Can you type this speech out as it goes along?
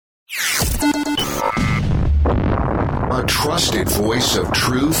a trusted voice of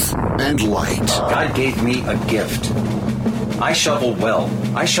truth and light. God gave me a gift. I shovel well.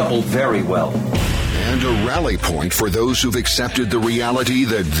 I shovel very well. And a rally point for those who've accepted the reality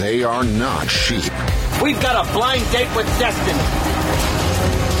that they are not sheep. We've got a blind date with destiny.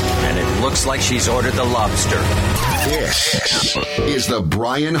 And it looks like she's ordered the lobster. This is the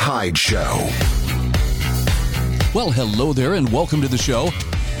Bryan Hyde Show. Well, hello there, and welcome to the show.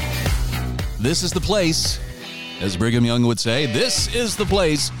 This is the place, as Brigham Young would say, this is the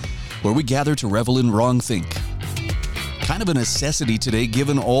place where we gather to revel in wrong think. Kind of a necessity today,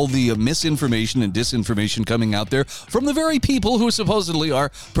 given all the misinformation and disinformation coming out there from the very people who supposedly are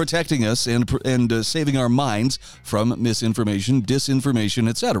protecting us and saving our minds from misinformation, disinformation,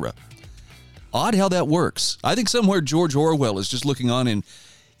 etc. Odd how that works. I think somewhere George Orwell is just looking on in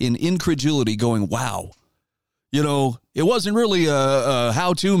incredulity going, wow. You know, it wasn't really a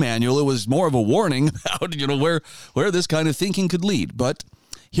how-to manual. It was more of a warning about, where this kind of thinking could lead. But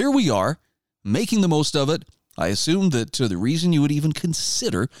here we are, making the most of it. I assume that the reason you would even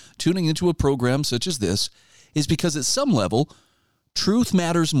consider tuning into a program such as this is because at some level, truth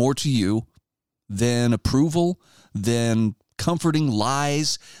matters more to you than approval, than comforting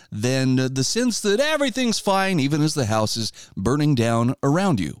lies, than the sense that everything's fine even as the house is burning down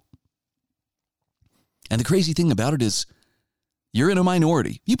around you. And the crazy thing about it is you're in a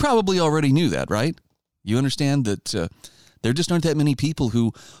minority. You probably already knew that, right? You understand that there just aren't that many people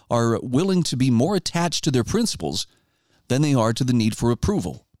who are willing to be more attached to their principles than they are to the need for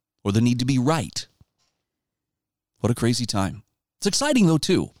approval or the need to be right. What a crazy time. It's exciting, though,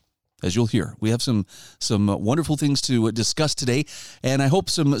 too, as you'll hear. We have some wonderful things to discuss today, and I hope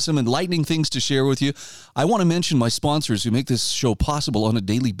some enlightening things to share with you. I want to mention my sponsors who make this show possible on a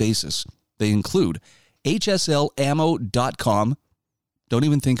daily basis. They include hslammo.com. Don't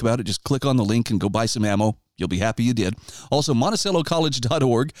even think about it. Just click on the link and go buy some ammo. You'll be happy you did. Also,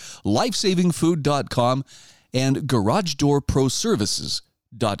 MonticelloCollege.org, LifesavingFood.com, and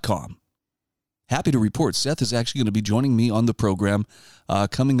GarageDoorProServices.com. Happy to report Seth is actually going to be joining me on the program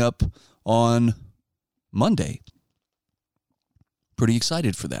coming up on Monday. Pretty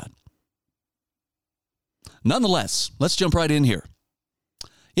excited for that. Nonetheless, let's jump right in here.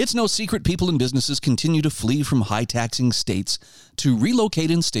 It's no secret people and businesses continue to flee from high-taxing states to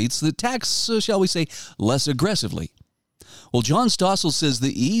relocate in states that tax, shall we say, less aggressively. Well, John Stossel says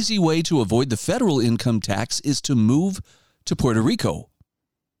the easy way to avoid the federal income tax is to move to Puerto Rico.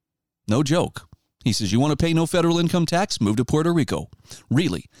 No joke. He says, you want to pay no federal income tax? Move to Puerto Rico.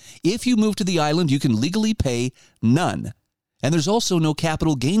 Really. If you move to the island, you can legally pay none. And there's also no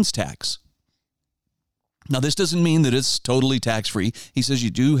capital gains tax. Now, this doesn't mean that it's totally tax-free. He says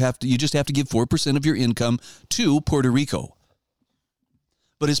you just have to give 4% of your income to Puerto Rico.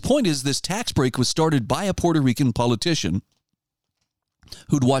 But his point is this tax break was started by a Puerto Rican politician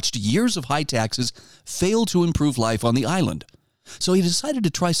who'd watched years of high taxes fail to improve life on the island. So he decided to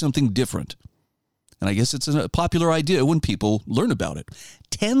try something different. And I guess it's a popular idea when people learn about it.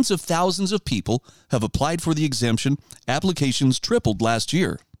 Tens of thousands of people have applied for the exemption. Applications tripled last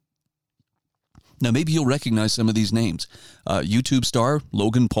year. Now, maybe you'll recognize some of these names. YouTube star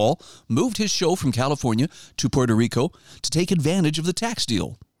Logan Paul moved his show from California to Puerto Rico to take advantage of the tax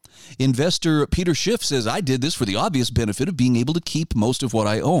deal. Investor Peter Schiff says, I did this for the obvious benefit of being able to keep most of what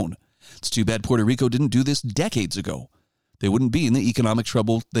I own. It's too bad Puerto Rico didn't do this decades ago. They wouldn't be in the economic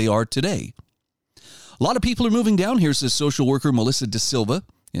trouble they are today. A lot of people are moving down here, says social worker Melissa De Silva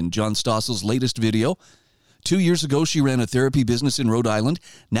in John Stossel's latest video. 2 years ago, she ran a therapy business in Rhode Island.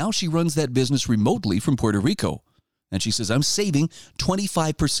 Now she runs that business remotely from Puerto Rico. And she says, I'm saving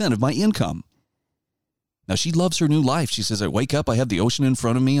 25% of my income. Now, she loves her new life. She says, I wake up, I have the ocean in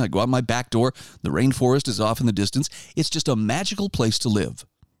front of me. I go out my back door. The rainforest is off in the distance. It's just a magical place to live.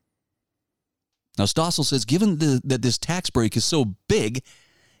 Now, Stossel says, given that this tax break is so big,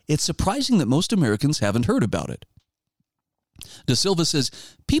 it's surprising that most Americans haven't heard about it. De Silva says,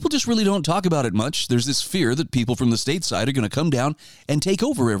 people just really don't talk about it much. There's this fear that people from the stateside are going to come down and take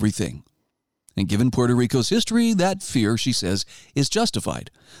over everything. And given Puerto Rico's history, that fear, she says, is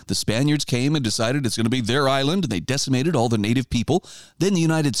justified. The Spaniards came and decided it's going to be their island, and they decimated all the native people. Then the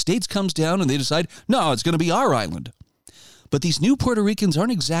United States comes down and they decide, no, it's going to be our island. But these new Puerto Ricans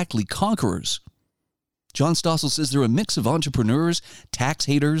aren't exactly conquerors. John Stossel says they're a mix of entrepreneurs, tax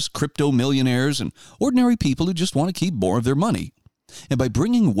haters, crypto millionaires, and ordinary people who just want to keep more of their money. And by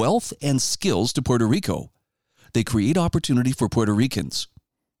bringing wealth and skills to Puerto Rico, they create opportunity for Puerto Ricans.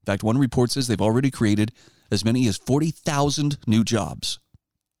 In fact, one report says they've already created as many as 40,000 new jobs.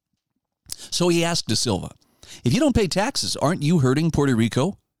 So he asked De Silva, if you don't pay taxes, aren't you hurting Puerto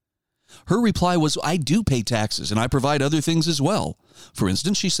Rico? Her reply was, I do pay taxes and I provide other things as well. For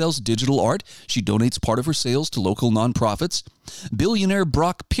instance, she sells digital art. She donates part of her sales to local nonprofits. Billionaire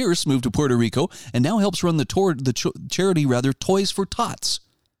Brock Pierce moved to Puerto Rico and now helps run the charity Toys for Tots.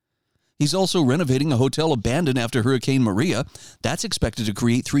 He's also renovating a hotel abandoned after Hurricane Maria. That's expected to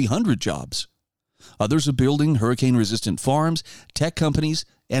create 300 jobs. Others are building hurricane-resistant farms, tech companies,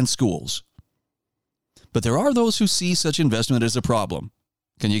 and schools. But there are those who see such investment as a problem.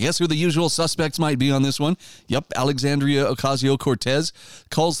 Can you guess who the usual suspects might be on this one? Yep, Alexandria Ocasio-Cortez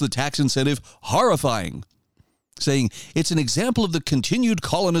calls the tax incentive horrifying, saying it's an example of the continued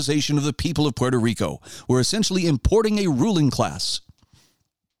colonization of the people of Puerto Rico. We're essentially importing a ruling class.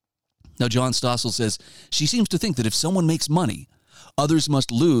 Now, John Stossel says she seems to think that if someone makes money, others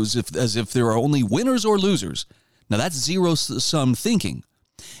must lose as if there are only winners or losers. Now, that's zero-sum thinking.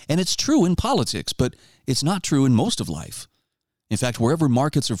 And it's true in politics, but it's not true in most of life. In fact, wherever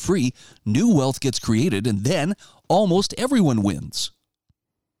markets are free, new wealth gets created, and then almost everyone wins.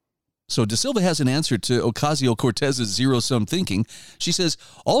 So De Silva has an answer to Ocasio-Cortez's zero-sum thinking. She says,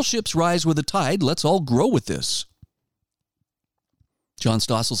 all ships rise with the tide. Let's all grow with this. John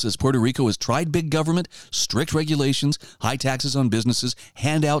Stossel says Puerto Rico has tried big government, strict regulations, high taxes on businesses,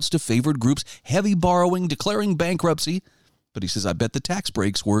 handouts to favored groups, heavy borrowing, declaring bankruptcy. But he says, I bet the tax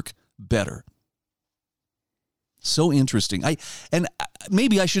breaks work better. So interesting.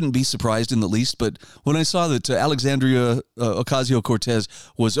 Maybe I shouldn't be surprised in the least, but when I saw that Alexandria Ocasio-Cortez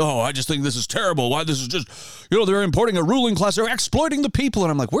was, I just think this is terrible. Why this is just, they're importing a ruling class. They're exploiting the people.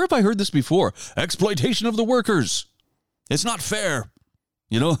 And I'm like, where have I heard this before? Exploitation of the workers. It's not fair.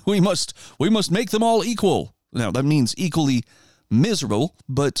 We must make them all equal. Now, that means equally miserable,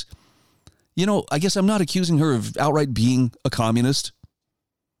 but, I guess I'm not accusing her of outright being a communist.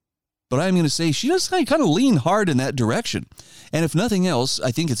 But I'm going to say she does kind of lean hard in that direction. And if nothing else,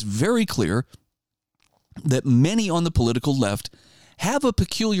 I think it's very clear that many on the political left have a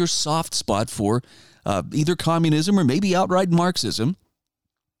peculiar soft spot for either communism or maybe outright Marxism,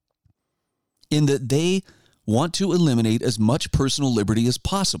 in that they want to eliminate as much personal liberty as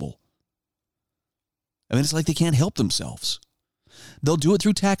possible. I mean, it's like they can't help themselves. They'll do it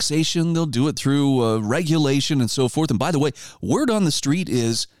through taxation. They'll do it through regulation and so forth. And by the way, word on the street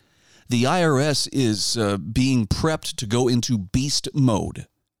is the IRS is being prepped to go into beast mode.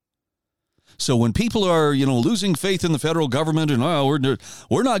 So when people are, losing faith in the federal government and,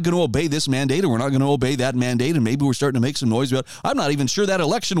 we're not going to obey this mandate and we're not going to obey that mandate, and maybe we're starting to make some noise about, I'm not even sure that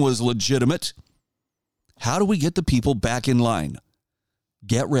election was legitimate. How do we get the people back in line?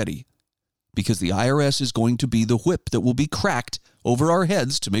 Get ready, because the IRS is going to be the whip that will be cracked over our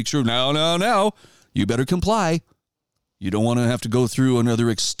heads to make sure, now, you better comply. You don't want to have to go through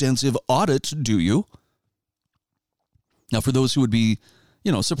another extensive audit, do you? Now, for those who would be,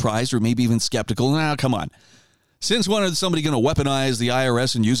 surprised or maybe even skeptical, come on. Since when is somebody going to weaponize the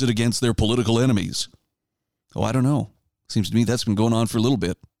IRS and use it against their political enemies? I don't know. Seems to me that's been going on for a little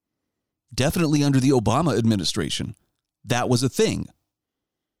bit. Definitely under the Obama administration. That was a thing.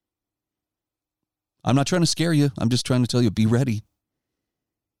 I'm not trying to scare you. I'm just trying to tell you, be ready.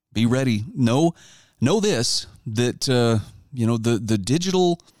 Be ready. Know this, that, the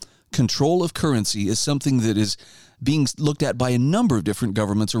digital control of currency is something that is being looked at by a number of different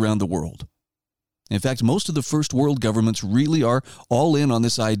governments around the world. In fact, most of the first world governments really are all in on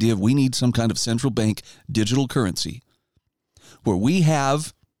this idea of we need some kind of central bank digital currency where we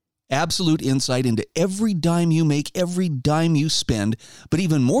have absolute insight into every dime you make, every dime you spend, but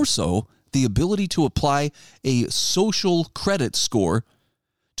even more so, the ability to apply a social credit score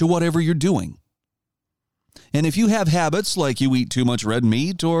to whatever you're doing. And if you have habits like you eat too much red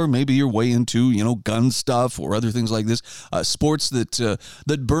meat, or maybe you're way into, gun stuff or other things like this, sports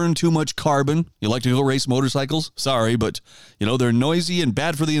that burn too much carbon, you like to go race motorcycles? Sorry, but, they're noisy and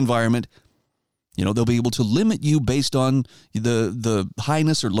bad for the environment. They'll be able to limit you based on the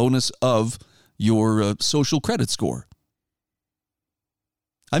highness or lowness of your social credit score.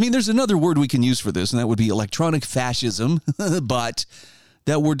 I mean, there's another word we can use for this, and that would be electronic fascism, but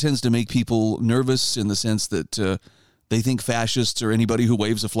that word tends to make people nervous in the sense that they think fascists are anybody who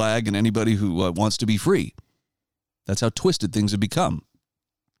waves a flag and anybody who wants to be free. That's how twisted things have become.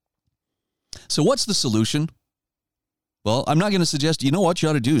 So what's the solution? Well, I'm not going to suggest, what you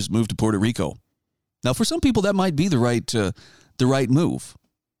ought to do is move to Puerto Rico. Now, for some people, that might be the right move.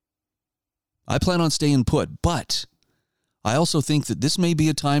 I plan on staying put, but I also think that this may be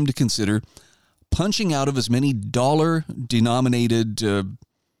a time to consider punching out of as many dollar-denominated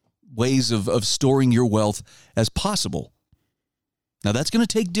ways of storing your wealth as possible. Now, that's going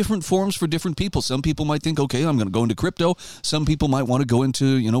to take different forms for different people. Some people might think, okay, I'm going to go into crypto. Some people might want to go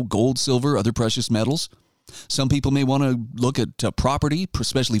into, gold, silver, other precious metals. Some people may want to look at property,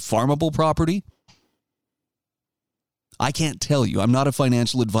 especially farmable property. I can't tell you. I'm not a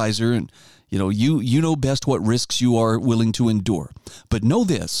financial advisor, and, you know best what risks you are willing to endure. But know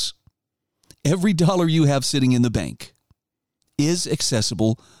this, every dollar you have sitting in the bank is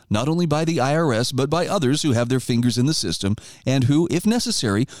accessible not only by the IRS, but by others who have their fingers in the system and who, if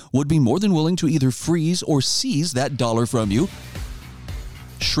necessary, would be more than willing to either freeze or seize that dollar from you,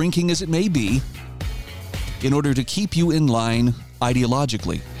 shrinking as it may be, in order to keep you in line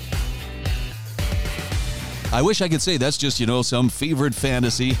ideologically. I wish I could say that's just, some fevered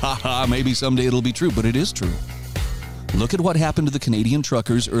fantasy. Maybe someday it'll be true, but it is true. Look at what happened to the Canadian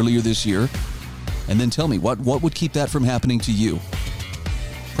truckers earlier this year. And then tell me, what would keep that from happening to you?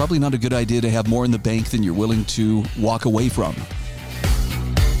 Probably not a good idea to have more in the bank than you're willing to walk away from.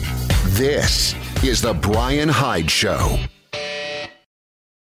 This is the Bryan Hyde Show.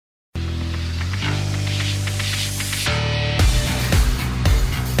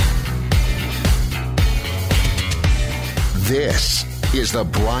 This is the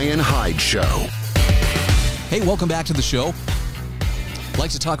Bryan Hyde Show. Hey, welcome back to the show. I'd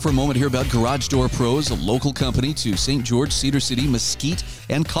like to talk for a moment here about Garage Door Pros, a local company to St. George, Cedar City, Mesquite,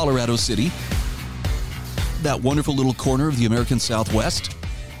 and Colorado City. That wonderful little corner of the American Southwest.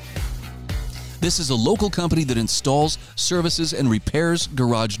 This is a local company that installs, services, and repairs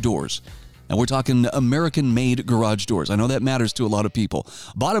garage doors. And we're talking American-made garage doors. I know that matters to a lot of people.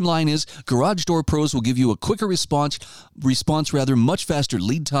 Bottom line is, Garage Door Pros will give you a quicker response, much faster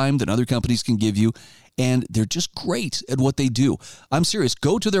lead time than other companies can give you. And they're just great at what they do. I'm serious.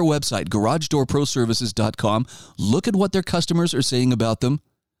 Go to their website, garagedoorproservices.com. Look at what their customers are saying about them.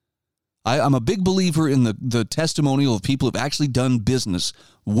 I'm a big believer in the testimonial of people who have actually done business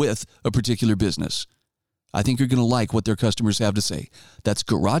with a particular business. I think you're going to like what their customers have to say. That's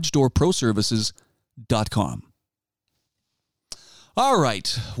garagedoorproservices.com. All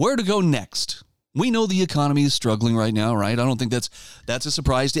right, where to go next? We know the economy is struggling right now, right? I don't think that's a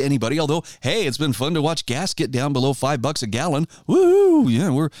surprise to anybody. Although, hey, it's been fun to watch gas get down below $5 a gallon. Woo! Yeah,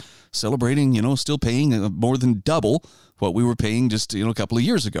 we're celebrating, still paying more than double what we were paying just, a couple of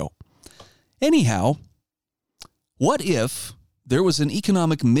years ago. Anyhow, what if there was an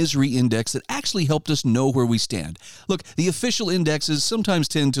economic misery index that actually helped us know where we stand? Look, the official indexes sometimes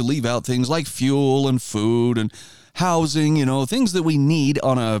tend to leave out things like fuel and food and housing, things that we need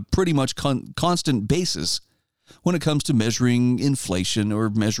on a pretty much constant basis when it comes to measuring inflation or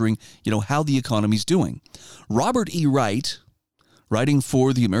measuring, how the economy's doing. Robert E. Wright, writing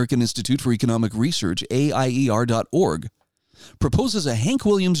for the American Institute for Economic Research, AIER.org, proposes a Hank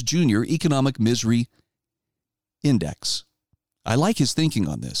Williams Jr. economic misery index. I like his thinking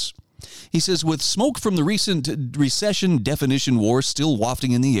on this. He says, with smoke from the recent recession definition war still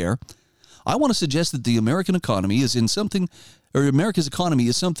wafting in the air, I want to suggest that the American economy is America's economy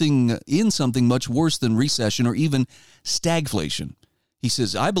is something much worse than recession or even stagflation. He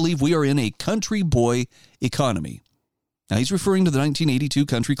says, I believe we are in a country boy economy. Now, he's referring to the 1982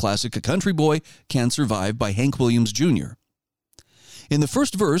 country classic, A Country Boy Can Survive by Hank Williams Jr. In the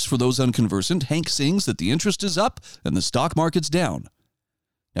first verse, for those unconversant, Hank sings that the interest is up and the stock market's down.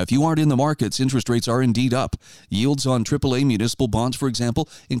 Now, if you aren't in the markets, interest rates are indeed up. Yields on AAA municipal bonds, for example,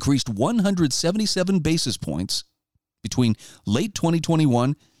 increased 177 basis points between late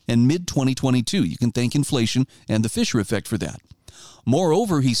 2021 and mid-2022. You can thank inflation and the Fisher effect for that.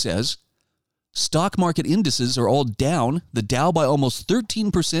 Moreover, he says, stock market indices are all down, the Dow by almost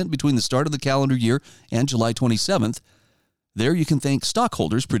 13% between the start of the calendar year and July 27th. There you can thank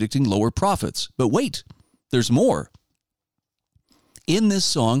stockholders predicting lower profits. But wait, there's more. In this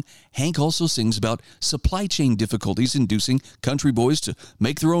song, Hank also sings about supply chain difficulties inducing country boys to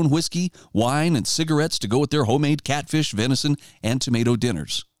make their own whiskey, wine, and cigarettes to go with their homemade catfish, venison, and tomato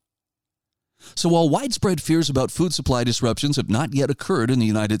dinners. So while widespread fears about food supply disruptions have not yet occurred in the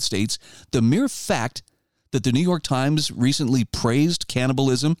United States, the mere fact that the New York Times recently praised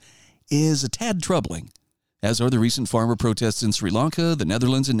cannibalism is a tad troubling, as are the recent farmer protests in Sri Lanka, the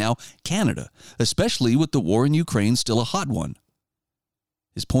Netherlands, and now Canada, especially with the war in Ukraine still a hot one.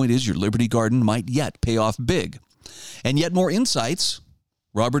 His point is your Liberty Garden might yet pay off big. And yet more insights.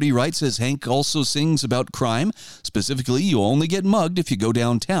 Robert E. Wright says Hank also sings about crime. Specifically, you only get mugged if you go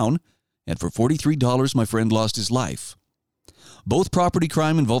downtown. And for $43, my friend lost his life. Both property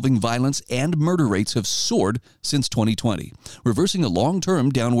crime involving violence and murder rates have soared since 2020, reversing a long-term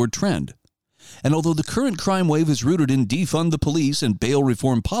downward trend. And although the current crime wave is rooted in defund the police and bail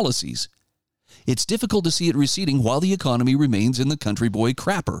reform policies, It's difficult to see it receding while the economy remains in the country boy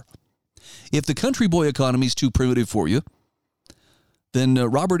crapper. If the country boy economy is too primitive for you, then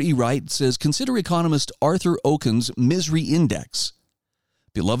Robert E. Wright says, consider economist Arthur Oken's Misery Index.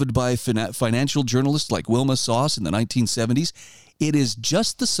 Beloved by financial journalists like Wilma Sauce in the 1970s, it is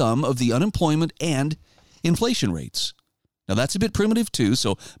just the sum of the unemployment and inflation rates. Now, that's a bit primitive, too,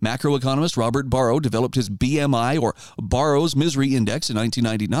 so macroeconomist Robert Barrow developed his BMI, or Barrow's Misery Index, in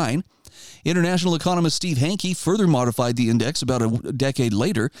 1999. International economist Steve Hanke further modified the index about a decade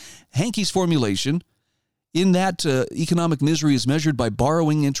later. Hanke's formulation, in that economic misery is measured by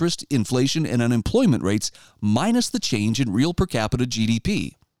borrowing interest, inflation, and unemployment rates, minus the change in real per capita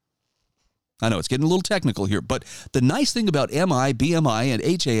GDP. I know it's getting a little technical here, but the nice thing about MI, BMI, and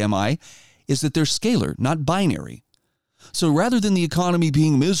HAMI is that they're scalar, not binary. So rather than the economy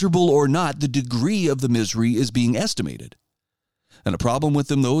being miserable or not, the degree of the misery is being estimated. And a problem with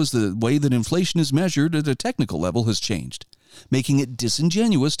them, though, is the way that inflation is measured at a technical level has changed, making it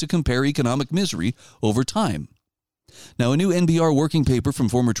disingenuous to compare economic misery over time. Now, a new NBR working paper from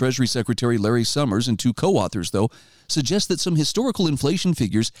former Treasury Secretary Larry Summers and two co-authors, though, suggests that some historical inflation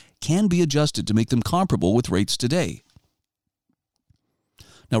figures can be adjusted to make them comparable with rates today.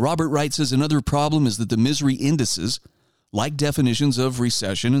 Now, Robert Wright says another problem is that the misery indices, like definitions of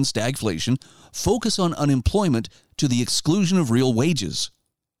recession and stagflation, focus on unemployment to the exclusion of real wages.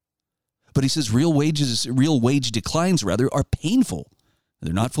 But he says real wage declines, are painful.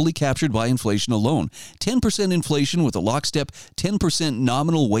 They're not fully captured by inflation alone. 10% inflation with a lockstep 10%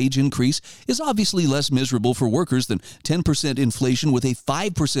 nominal wage increase is obviously less miserable for workers than 10% inflation with a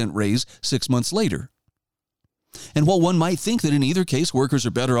 5% raise 6 months later. And while one might think that in either case workers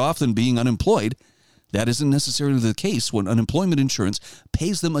are better off than being unemployed, that isn't necessarily the case when unemployment insurance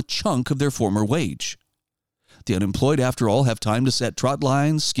pays them a chunk of their former wage. The unemployed, after all, have time to set trot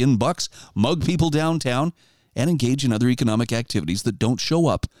lines, skin bucks, mug people downtown, and engage in other economic activities that don't show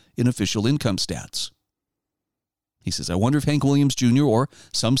up in official income stats. He says, I wonder if Hank Williams Jr. or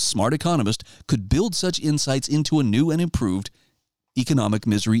some smart economist could build such insights into a new and improved economic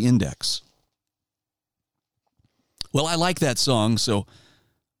misery index. Well, I like that song, so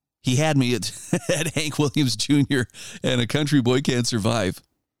he had me at Hank Williams Jr. and A Country Boy Can't Survive.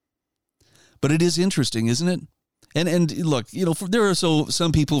 But it is interesting, isn't it? And look, there are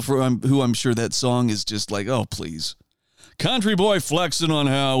some people who I'm sure that song is just like, oh, please. Country boy flexing on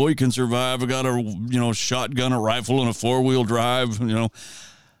how we can survive. I got a, shotgun, a rifle, and a four-wheel drive,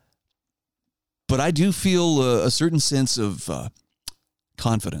 But I do feel a certain sense of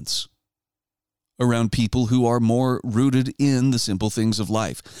confidence around people who are more rooted in the simple things of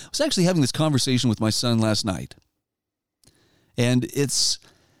life. I was actually having this conversation with my son last night. And it's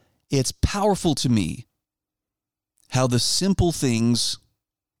powerful to me how the simple things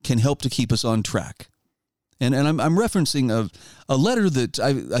can help to keep us on track. And I'm referencing a letter that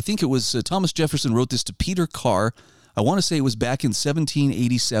I think it was Thomas Jefferson wrote this to Peter Carr. I want to say it was back in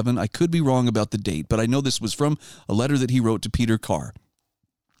 1787. I could be wrong about the date, but I know this was from a letter that he wrote to Peter Carr.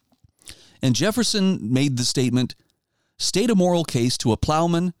 And Jefferson made the statement, state a moral case to a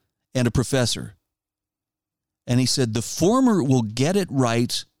plowman and a professor. And he said, the former will get it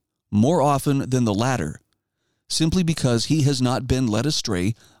right more often than the latter, simply because he has not been led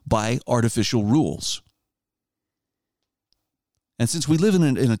astray by artificial rules. And since we live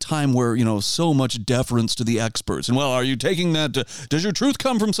in a time where, so much deference to the experts, and well, are you taking that, does your truth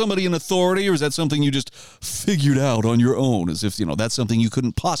come from somebody in authority, or is that something you just figured out on your own, as if, that's something you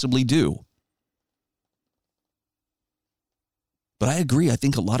couldn't possibly do? But I agree, I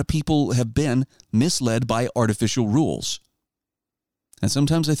think a lot of people have been misled by artificial rules. And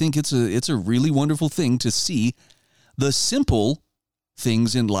sometimes I think it's a really wonderful thing to see the simple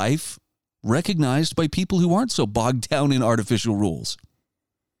things in life recognized by people who aren't so bogged down in artificial rules.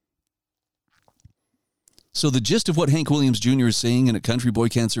 So the gist of what Hank Williams Jr. is saying in A Country Boy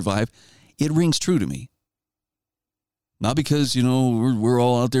Can't Survive, it rings true to me. Not because, we're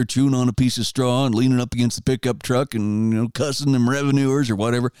all out there chewing on a piece of straw and leaning up against the pickup truck and, cussing them revenuers or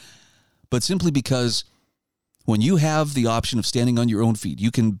whatever, but simply because when you have the option of standing on your own feet,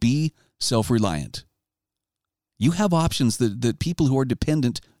 you can be self-reliant. You have options that people who are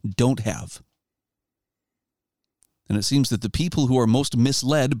dependent don't have. And it seems that the people who are most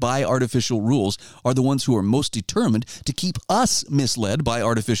misled by artificial rules are the ones who are most determined to keep us misled by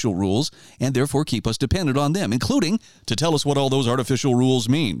artificial rules and therefore keep us dependent on them, including to tell us what all those artificial rules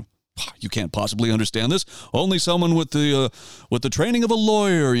mean. You can't possibly understand this. Only someone with the training of a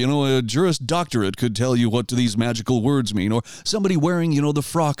lawyer, a Juris Doctorate could tell you what these magical words mean, or somebody wearing, the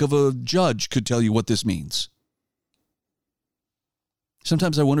frock of a judge could tell you what this means.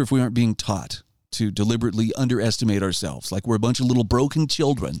 Sometimes I wonder if we aren't being taught to deliberately underestimate ourselves, like we're a bunch of little broken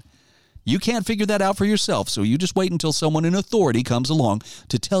children. You can't figure that out for yourself, so you just wait until someone in authority comes along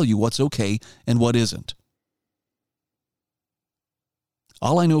to tell you what's okay and what isn't.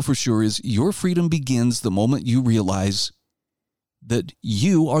 All I know for sure is your freedom begins the moment you realize that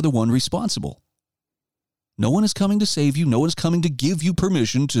you are the one responsible. No one is coming to save you. No one is coming to give you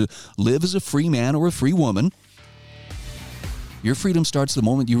permission to live as a free man or a free woman. Your freedom starts the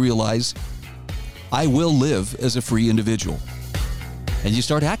moment you realize, I will live as a free individual. And you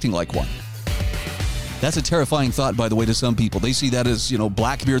start acting like one. That's a terrifying thought, by the way, to some people. They see that as,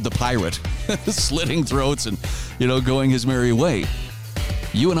 Blackbeard the pirate, slitting throats and, going his merry way.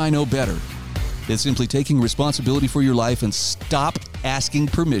 You and I know better. It's simply taking responsibility for your life and stop asking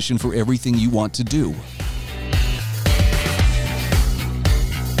permission for everything you want to do.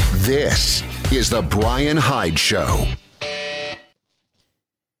 This is the Bryan Hyde Show.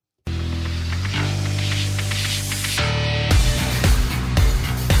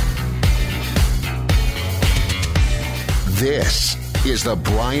 This is the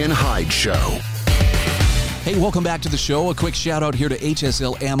Bryan Hyde Show. Hey, welcome back to the show. A quick shout out here to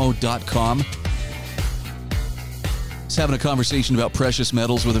hslammo.com. I was having a conversation about precious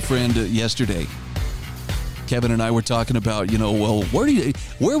metals with a friend yesterday. Kevin and I were talking about,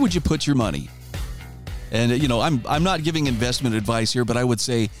 where would you put your money? And, I'm not giving investment advice here, but I would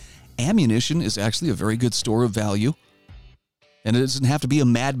say ammunition is actually a very good store of value. And it doesn't have to be a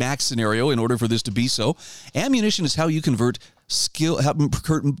Mad Max scenario in order for this to be so. Ammunition is how you convert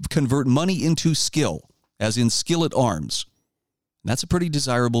money into skill, as in skill at arms. And that's a pretty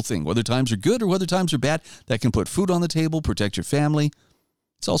desirable thing. Whether times are good or whether times are bad, that can put food on the table, protect your family.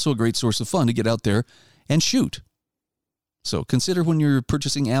 It's also a great source of fun to get out there and shoot. So consider when you're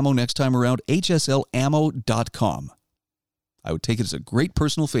purchasing ammo next time around, hslammo.com. I would take it as a great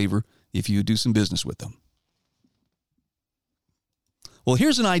personal favor if you do some business with them. Well,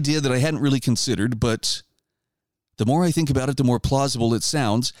 here's an idea that I hadn't really considered, but the more I think about it, the more plausible it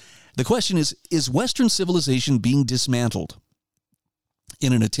sounds. The question is Western civilization being dismantled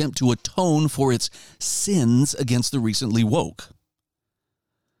in an attempt to atone for its sins against the recently woke?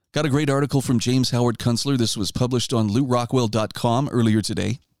 Got a great article from James Howard Kunstler. This was published on LootRockwell.com earlier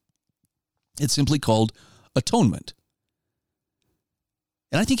today. It's simply called Atonement.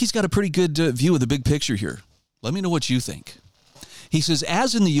 And I think he's got a pretty good view of the big picture here. Let me know what you think. He says,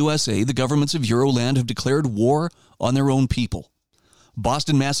 as in the USA, the governments of Euroland have declared war on their own people.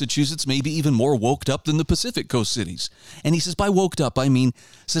 Boston, Massachusetts may be even more woked up than the Pacific Coast cities. And he says, by woked up, I mean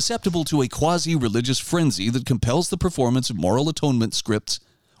susceptible to a quasi-religious frenzy that compels the performance of moral atonement scripts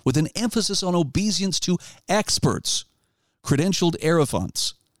with an emphasis on obedience to experts, credentialed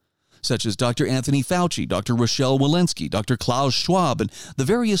Hierophants, such as Dr. Anthony Fauci, Dr. Rochelle Walensky, Dr. Klaus Schwab, and the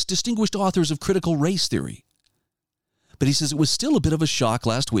various distinguished authors of critical race theory. But he says it was still a bit of a shock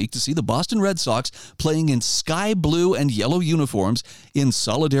last week to see the Boston Red Sox playing in sky blue and yellow uniforms in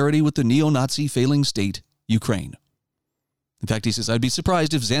solidarity with the neo-Nazi failing state, Ukraine. In fact, he says, I'd be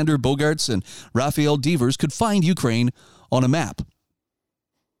surprised if Xander Bogaerts and Rafael Devers could find Ukraine on a map.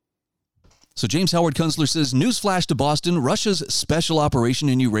 So James Howard Kunstler says, newsflash to Boston, Russia's special operation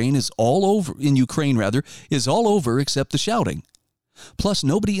in Ukraine is all over except the shouting. Plus,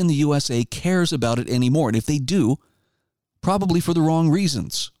 nobody in the USA cares about it anymore, and if they do, probably for the wrong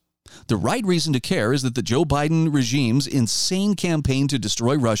reasons. The right reason to care is that the Joe Biden regime's insane campaign to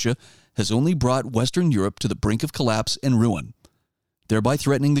destroy Russia has only brought Western Europe to the brink of collapse and ruin, thereby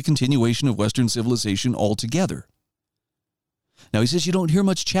threatening the continuation of Western civilization altogether. Now, he says you don't hear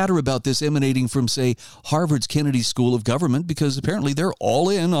much chatter about this emanating from, say, Harvard's Kennedy School of Government because apparently they're all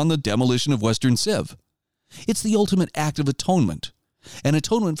in on the demolition of Western Civ. It's the ultimate act of atonement. An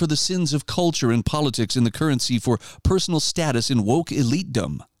atonement for the sins of culture and politics in the currency for personal status in woke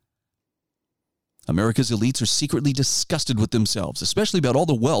elitedom. America's elites are secretly disgusted with themselves, especially about all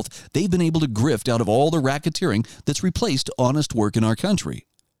the wealth they've been able to grift out of all the racketeering that's replaced honest work in our country.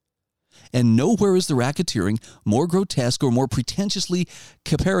 And nowhere is the racketeering more grotesque or more pretentiously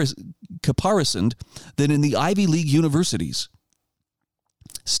caparisoned than in the Ivy League universities.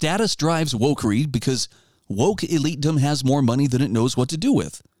 Status drives wokery because woke elitedom has more money than it knows what to do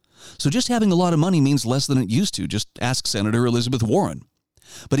with. So just having a lot of money means less than it used to. Just ask Senator Elizabeth Warren.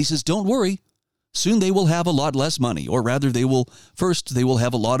 But he says, don't worry. Soon they will have a lot less money, or rather they will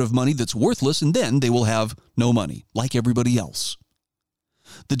have a lot of money that's worthless, and then they will have no money, like everybody else.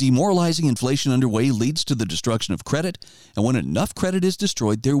 The demoralizing inflation underway leads to the destruction of credit, and when enough credit is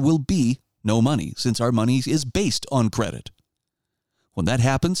destroyed, there will be no money, since our money is based on credit. When that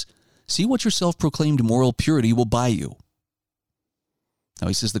happens, see what your self-proclaimed moral purity will buy you. Now,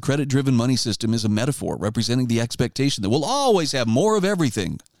 he says the credit-driven money system is a metaphor representing the expectation that we'll always have more of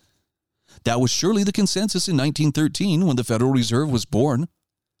everything. That was surely the consensus in 1913 when the Federal Reserve was born.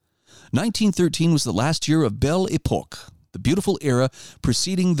 1913 was the last year of Belle Époque, the beautiful era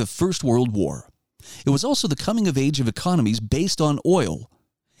preceding the First World War. It was also the coming of age of economies based on oil.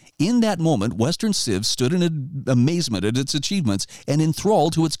 In that moment, Western Civ stood in amazement at its achievements and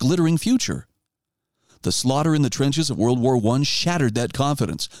enthralled to its glittering future. The slaughter in the trenches of World War I shattered that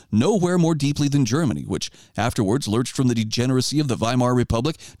confidence, nowhere more deeply than Germany, which afterwards lurched from the degeneracy of the Weimar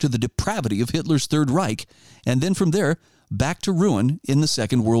Republic to the depravity of Hitler's Third Reich, and then from there back to ruin in the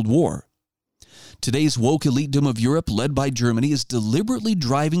Second World War. Today's woke elitedom of Europe, led by Germany, is deliberately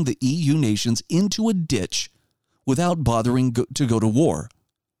driving the EU nations into a ditch without bothering to go to war.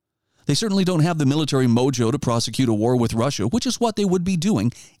 They certainly don't have the military mojo to prosecute a war with Russia, which is what they would be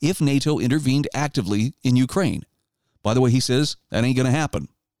doing if NATO intervened actively in Ukraine. By the way, he says that ain't going to happen.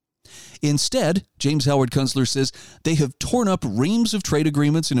 Instead, James Howard Kunstler says they have torn up reams of trade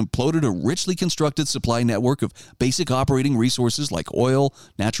agreements and imploded a richly constructed supply network of basic operating resources like oil,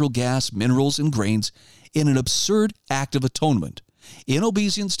 natural gas, minerals, and grains in an absurd act of atonement, in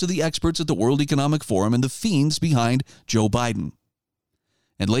obeisance to the experts at the World Economic Forum and the fiends behind Joe Biden.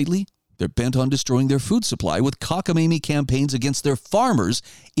 And lately, they're bent on destroying their food supply with cockamamie campaigns against their farmers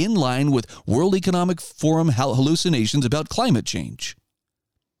in line with World Economic Forum hallucinations about climate change.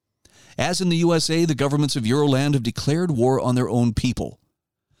 As in the USA, the governments of Euroland have declared war on their own people.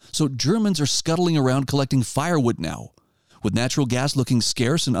 So Germans are scuttling around collecting firewood now, with natural gas looking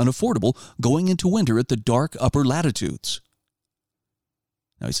scarce and unaffordable going into winter at the dark upper latitudes.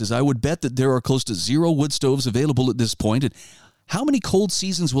 Now he says, I would bet that there are close to 0 wood stoves available at this point, and how many cold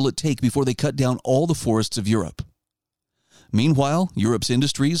seasons will it take before they cut down all the forests of Europe? Meanwhile, Europe's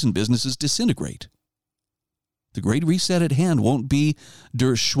industries and businesses disintegrate. The Great Reset at hand won't be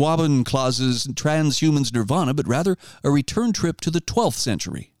Der Schwabenklause's transhuman's nirvana, but rather a return trip to the 12th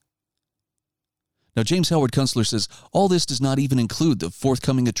century. Now, James Howard Kunstler says all this does not even include the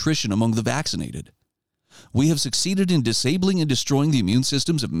forthcoming attrition among the vaccinated. We have succeeded in disabling and destroying the immune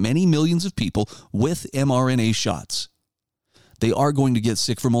systems of many millions of people with mRNA shots. They are going to get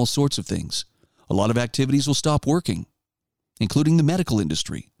sick from all sorts of things. A lot of activities will stop working, including the medical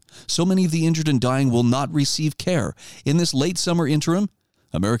industry. So many of the injured and dying will not receive care. In this late summer interim,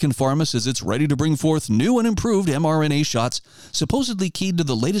 American Pharma says it's ready to bring forth new and improved mRNA shots, supposedly keyed to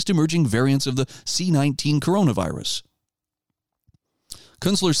the latest emerging variants of the C-19 coronavirus.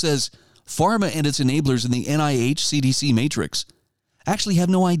 Kunstler says pharma and its enablers in the NIH CDC matrix actually have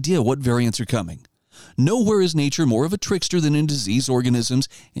no idea what variants are coming. Nowhere is nature more of a trickster than in disease organisms,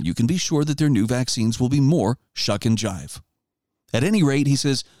 and you can be sure that their new vaccines will be more shuck and jive. At any rate, he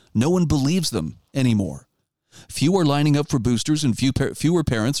says, no one believes them anymore. Few are lining up for boosters, and fewer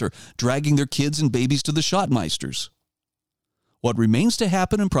parents are dragging their kids and babies to the shotmeisters. What remains to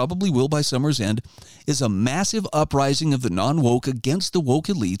happen, and probably will by summer's end, is a massive uprising of the non-woke against the woke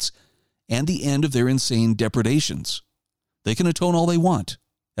elites and the end of their insane depredations. They can atone all they want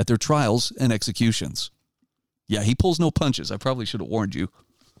at their trials and executions. Yeah, he pulls no punches. I probably should have warned you.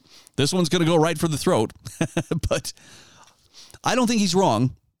 This one's going to go right for the throat. But I don't think he's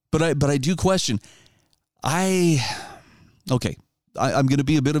wrong, but I do question. I'm going to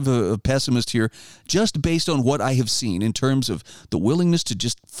be a bit of a pessimist here, just based on what I have seen in terms of the willingness to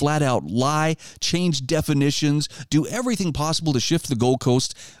just flat out lie, change definitions, do everything possible to shift the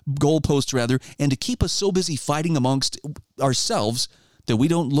goalposts, and to keep us so busy fighting amongst ourselves that we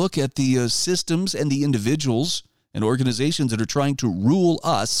don't look at the systems and the individuals and organizations that are trying to rule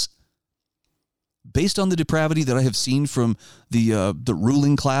us. Based on the depravity that I have seen from the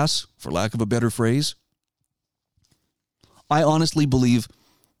ruling class, for lack of a better phrase, I honestly believe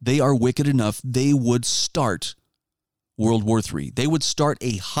they are wicked enough they would start World War III. They would start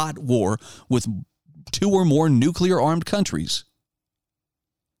a hot war with 2 or more nuclear-armed countries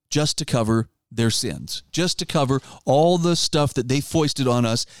just to cover their sins, just to cover all the stuff that they foisted on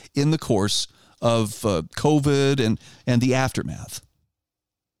us in the course of COVID and the aftermath.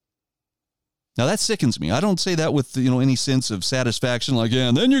 Now, that sickens me. I don't say that with, any sense of satisfaction, like, yeah,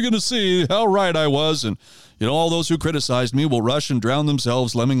 and then you're going to see how right I was, and, all those who criticized me will rush and drown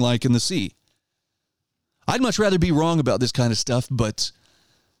themselves lemming-like in the sea. I'd much rather be wrong about this kind of stuff, but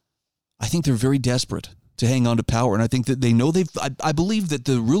I think they're very desperate to hang on to power, and I think that they know I believe that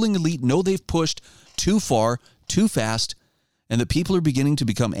the ruling elite know they've pushed too far, too fast, and that people are beginning to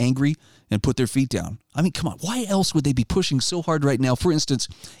become angry and put their feet down. I mean, come on, why else would they be pushing so hard right now, for instance,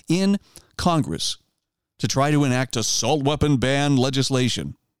 in Congress, to try to enact assault weapon ban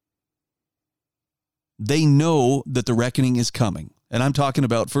legislation? They know that the reckoning is coming, And I'm talking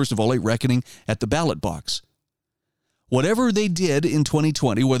about, first of all, a reckoning at the ballot box. Whatever they did in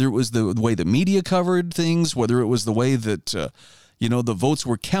 2020, whether it was the way the media covered things, whether it was the way that, the votes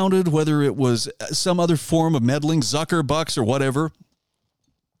were counted, whether it was some other form of meddling, Zuckerbucks or whatever,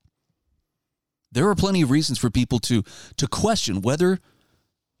 there are plenty of reasons for people to question whether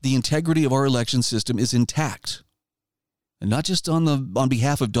the integrity of our election system is intact. And not just on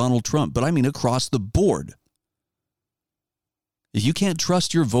behalf of Donald Trump, but I mean across the board. If you can't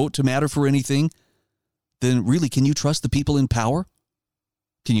trust your vote to matter for anything, then really, can you trust the people in power?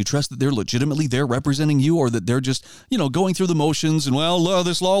 Can you trust that they're legitimately there representing you, or that they're just, going through the motions and,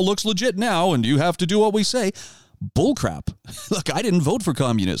 this law looks legit now and you have to do what we say? Bullcrap. Look, I didn't vote for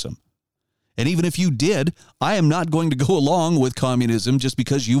communism. And even if you did, I am not going to go along with communism just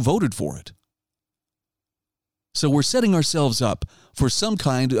because you voted for it. So we're setting ourselves up for some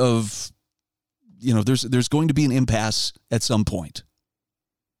kind of, there's going to be an impasse at some point.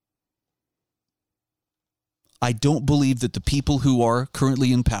 I don't believe that the people who are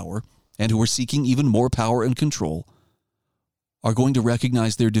currently in power and who are seeking even more power and control are going to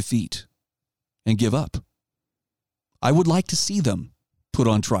recognize their defeat and give up. I would like to see them put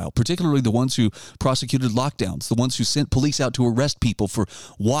on trial, particularly the ones who prosecuted lockdowns, the ones who sent police out to arrest people for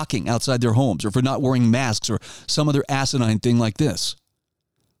walking outside their homes or for not wearing masks or some other asinine thing like this.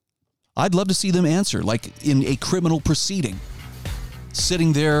 I'd love to see them answer, like in a criminal proceeding,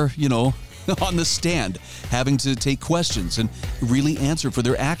 sitting there, on the stand, having to take questions and really answer for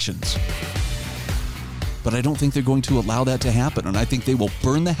their actions. But I don't think they're going to allow that to happen, and I think they will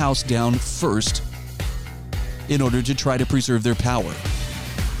burn the house down first in order to try to preserve their power.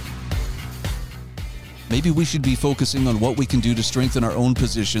 Maybe we should be focusing on what we can do to strengthen our own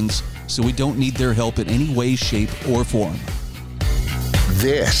positions so we don't need their help in any way, shape, or form.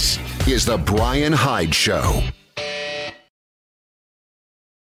 This is the Bryan Hyde Show.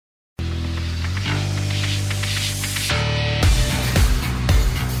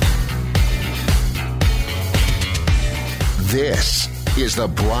 This is the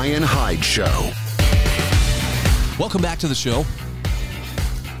Bryan Hyde Show. Welcome back to the show.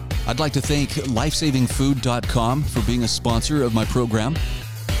 I'd like to thank lifesavingfood.com for being a sponsor of my program.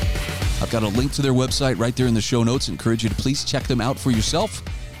 I've got a link to their website right there in the show notes. I encourage you to please check them out for yourself.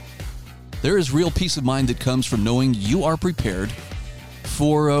 There is real peace of mind that comes from knowing you are prepared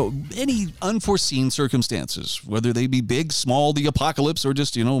for any unforeseen circumstances, whether they be big, small, the apocalypse, or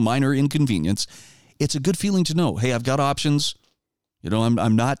just, minor inconvenience. It's a good feeling to know, hey, I've got options.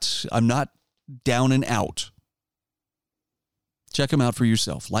 I'm not down and out. Check them out for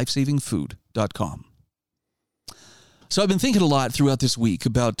yourself, lifesavingfood.com. So I've been thinking a lot throughout this week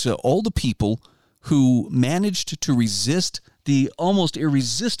about all the people who managed to resist the almost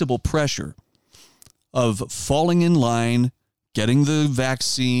irresistible pressure of falling in line, getting the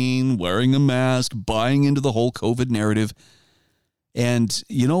vaccine, wearing a mask, buying into the whole COVID narrative. And,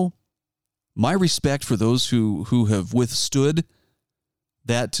 my respect for those who have withstood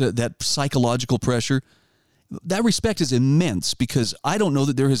that psychological pressure, that respect is immense, because I don't know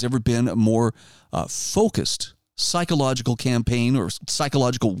that there has ever been a more focused psychological campaign or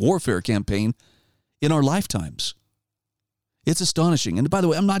psychological warfare campaign in our lifetimes. It's astonishing. And by the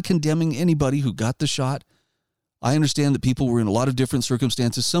way, I'm not condemning anybody who got the shot. I understand that people were in a lot of different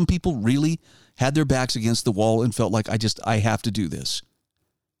circumstances. Some people really had their backs against the wall and felt like, I have to do this.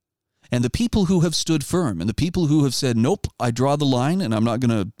 And the people who have stood firm and the people who have said, nope, I draw the line and I'm not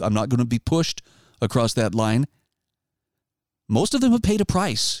going to be pushed across that line, most of them have paid a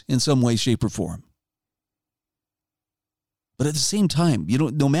price in some way, shape, or form. But at the same time,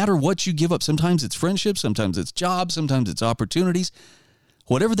 no matter what you give up, sometimes it's friendship, sometimes it's jobs, sometimes it's opportunities,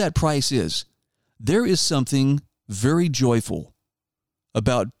 whatever that price is, there is something very joyful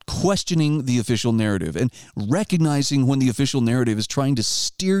about questioning the official narrative and recognizing when the official narrative is trying to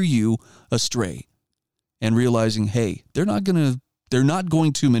steer you astray and realizing, hey, they're not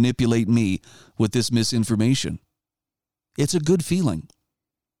going to manipulate me with this misinformation. It's a good feeling.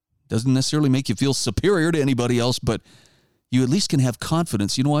 Doesn't necessarily make you feel superior to anybody else, but you at least can have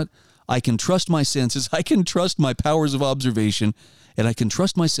confidence. You know what? I can trust my senses. I can trust my powers of observation, and I can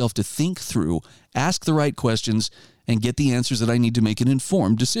trust myself to think through, ask the right questions, and get the answers that I need to make an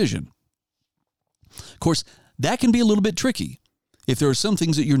informed decision. Of course, that can be a little bit tricky if there are some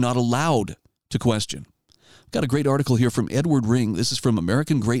things that you're not allowed to question. I've got a great article here from Edward Ring. This is from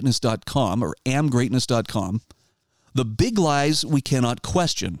AmericanGreatness.com or amgreatness.com. The big lies we cannot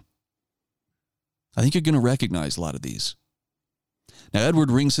question. I think you're going to recognize a lot of these. Now,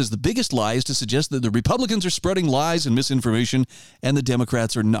 Edward Ring says the biggest lie is to suggest that the Republicans are spreading lies and misinformation and the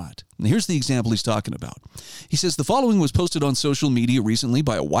Democrats are not. And here's the example he's talking about. He says the following was posted on social media recently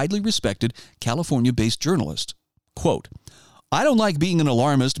by a widely respected California-based journalist. Quote, I don't like being an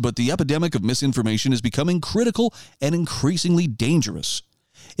alarmist, but the epidemic of misinformation is becoming critical and increasingly dangerous.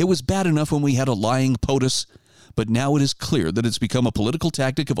 It was bad enough when we had a lying POTUS, but now it is clear that it's become a political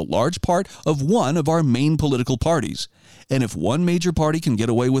tactic of a large part of one of our main political parties. And if one major party can get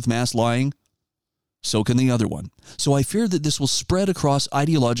away with mass lying, so can the other one. So I fear that this will spread across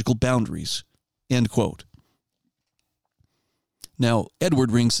ideological boundaries. End quote. Now,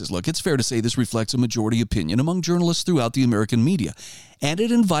 Edward Ring says, look, it's fair to say this reflects a majority opinion among journalists throughout the American media, and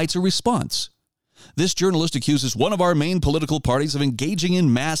it invites a response. This journalist accuses one of our main political parties of engaging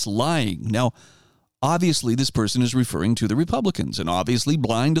in mass lying. Now, obviously, this person is referring to the Republicans and obviously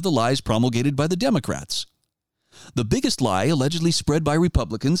blind to the lies promulgated by the Democrats. The biggest lie allegedly spread by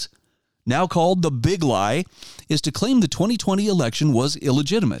Republicans, now called the big lie, is to claim the 2020 election was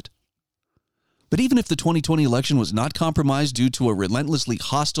illegitimate. But even if the 2020 election was not compromised due to a relentlessly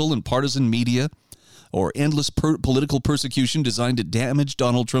hostile and partisan media or endless political persecution designed to damage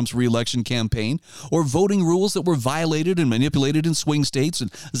Donald Trump's re-election campaign, or voting rules that were violated and manipulated in swing states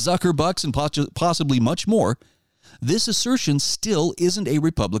and Zuckerbucks and possibly much more, this assertion still isn't a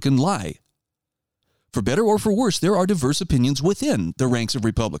Republican lie. For better or for worse, there are diverse opinions within the ranks of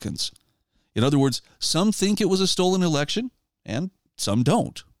Republicans. In other words, some think it was a stolen election, and some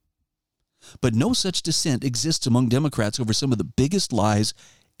don't. But no such dissent exists among Democrats over some of the biggest lies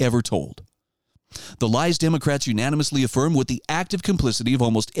ever told. The lies Democrats unanimously affirm with the active complicity of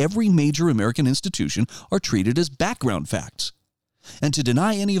almost every major American institution are treated as background facts. And to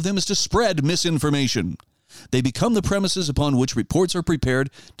deny any of them is to spread misinformation. They become the premises upon which reports are prepared,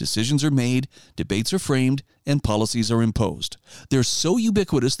 decisions are made, debates are framed, and policies are imposed. They're so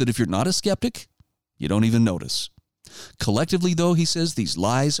ubiquitous that if you're not a skeptic, you don't even notice. Collectively, though, he says, these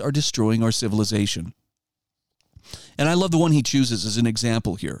lies are destroying our civilization. And I love the one he chooses as an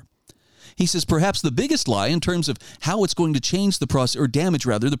example here. He says perhaps the biggest lie in terms of how it's going to change damage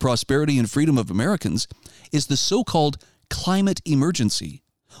the prosperity and freedom of Americans is the so-called climate emergency.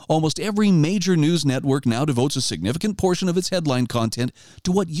 Almost every major news network now devotes a significant portion of its headline content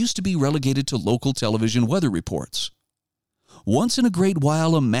to what used to be relegated to local television weather reports. Once in a great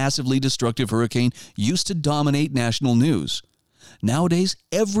while, a massively destructive hurricane used to dominate national news. Nowadays,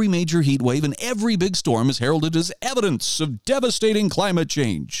 every major heat wave and every big storm is heralded as evidence of devastating climate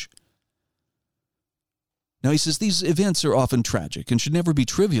change. Now, he says these events are often tragic and should never be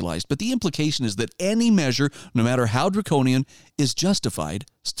trivialized, but the implication is that any measure, no matter how draconian, is justified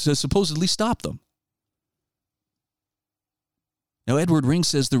to supposedly stop them. Now, Edward Ring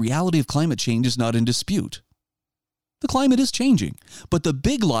says the reality of climate change is not in dispute. The climate is changing, but the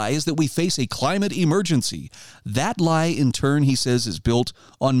big lie is that we face a climate emergency. That lie, in turn, he says, is built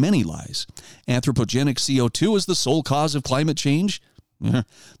on many lies. Anthropogenic CO2 is the sole cause of climate change.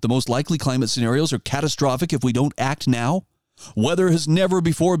 The most likely climate scenarios are catastrophic if we don't act now. Weather has never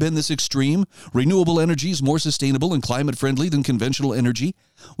before been this extreme. Renewable energy is more sustainable and climate-friendly than conventional energy.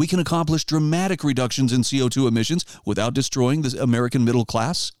 We can accomplish dramatic reductions in CO2 emissions without destroying the American middle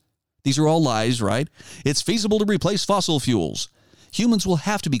class. These are all lies, right? It's feasible to replace fossil fuels. Humans will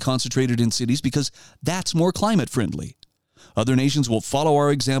have to be concentrated in cities because that's more climate-friendly. Other nations will follow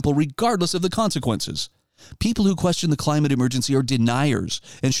our example regardless of the consequences. People who question the climate emergency are deniers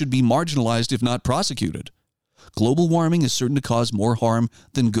and should be marginalized if not prosecuted. Global warming is certain to cause more harm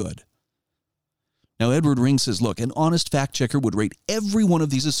than good. Now, Edward Ring says, look, an honest fact checker would rate every one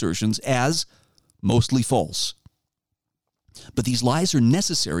of these assertions as mostly false. But these lies are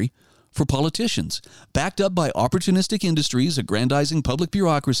necessary for politicians, backed up by opportunistic industries, aggrandizing public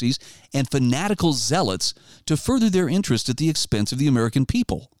bureaucracies, and fanatical zealots to further their interest at the expense of the American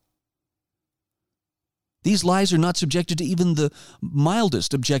people. These lies are not subjected to even the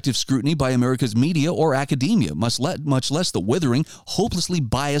mildest objective scrutiny by America's media or academia, much less the withering, hopelessly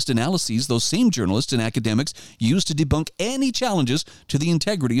biased analyses those same journalists and academics use to debunk any challenges to the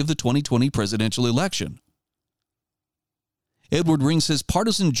integrity of the 2020 presidential election. Edward Ring says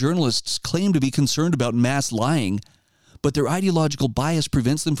partisan journalists claim to be concerned about mass lying, but their ideological bias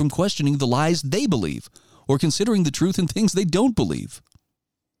prevents them from questioning the lies they believe or considering the truth in things they don't believe.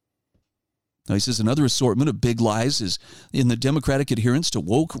 Now, he says another assortment of big lies is in the Democratic adherence to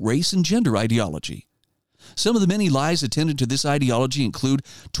woke race and gender ideology. Some of the many lies attendant to this ideology include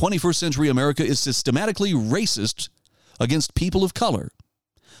 21st century America is systematically racist against people of color.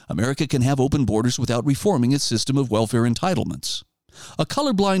 America can have open borders without reforming its system of welfare entitlements. A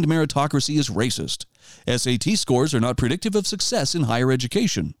colorblind meritocracy is racist. SAT scores are not predictive of success in higher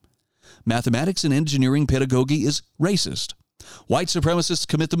education. Mathematics and engineering pedagogy is racist. White supremacists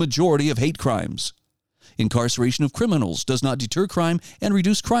commit the majority of hate crimes. Incarceration of criminals does not deter crime and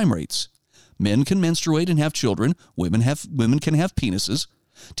reduce crime rates. Men can menstruate and have children. Women can have penises.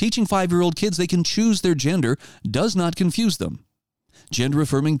 Teaching 5-year-old kids they can choose their gender does not confuse them.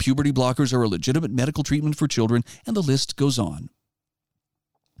 Gender-affirming puberty blockers are a legitimate medical treatment for children, and the list goes on.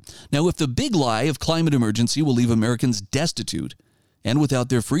 Now, if the big lie of climate emergency will leave Americans destitute and without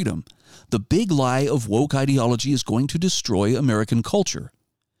their freedom, the big lie of woke ideology is going to destroy American culture.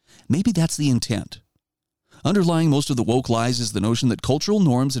 Maybe that's the intent. Underlying most of the woke lies is the notion that cultural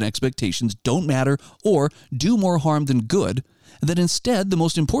norms and expectations don't matter or do more harm than good, and that instead the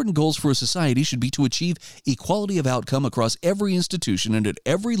most important goals for a society should be to achieve equality of outcome across every institution and at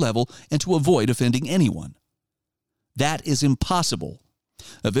every level and to avoid offending anyone. That is impossible.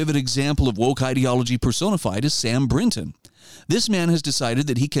 A vivid example of woke ideology personified is Sam Brinton. This man has decided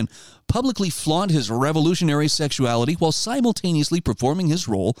that he can publicly flaunt his revolutionary sexuality while simultaneously performing his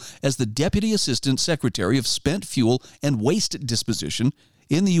role as the Deputy Assistant Secretary of Spent Fuel and Waste Disposition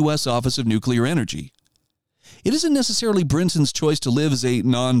in the U.S. Office of Nuclear Energy. It isn't necessarily Brinton's choice to live as a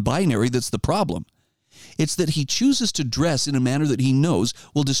non-binary that's the problem. It's that he chooses to dress in a manner that he knows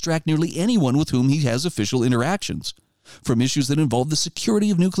will distract nearly anyone with whom he has official interactions, from issues that involve the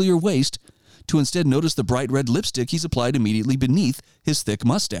security of nuclear waste to instead notice the bright red lipstick he's applied immediately beneath his thick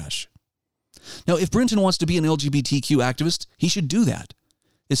mustache. Now, if Brinton wants to be an LGBTQ activist, he should do that.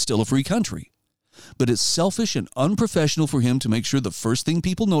 It's still a free country. But it's selfish and unprofessional for him to make sure the first thing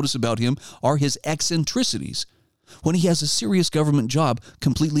people notice about him are his eccentricities, when he has a serious government job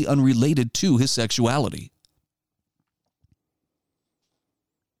completely unrelated to his sexuality.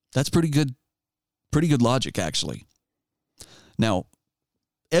 That's pretty good logic, actually. Now,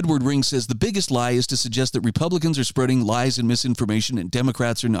 Edward Ring says the biggest lie is to suggest that Republicans are spreading lies and misinformation and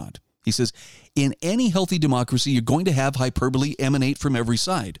Democrats are not. He says, in any healthy democracy, you're going to have hyperbole emanate from every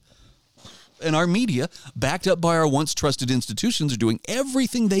side. And our media, backed up by our once trusted institutions, are doing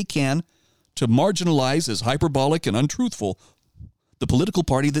everything they can to marginalize as hyperbolic and untruthful the political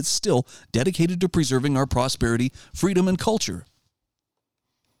party that's still dedicated to preserving our prosperity, freedom, and culture.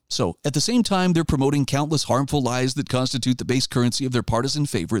 So, at the same time, they're promoting countless harmful lies that constitute the base currency of their partisan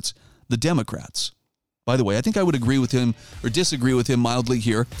favorites, the Democrats. By the way, I think I would agree with him or disagree with him mildly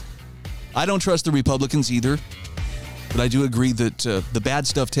here. I don't trust the Republicans either, but I do agree that the bad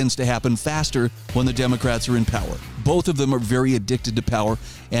stuff tends to happen faster when the Democrats are in power. Both of them are very addicted to power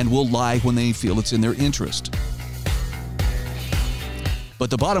and will lie when they feel it's in their interest. But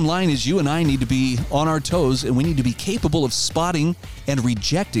the bottom line is you and I need to be on our toes, and we need to be capable of spotting and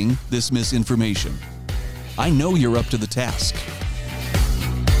rejecting this misinformation. I know you're up to the task.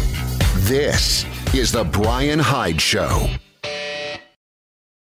 This is the Bryan Hyde Show.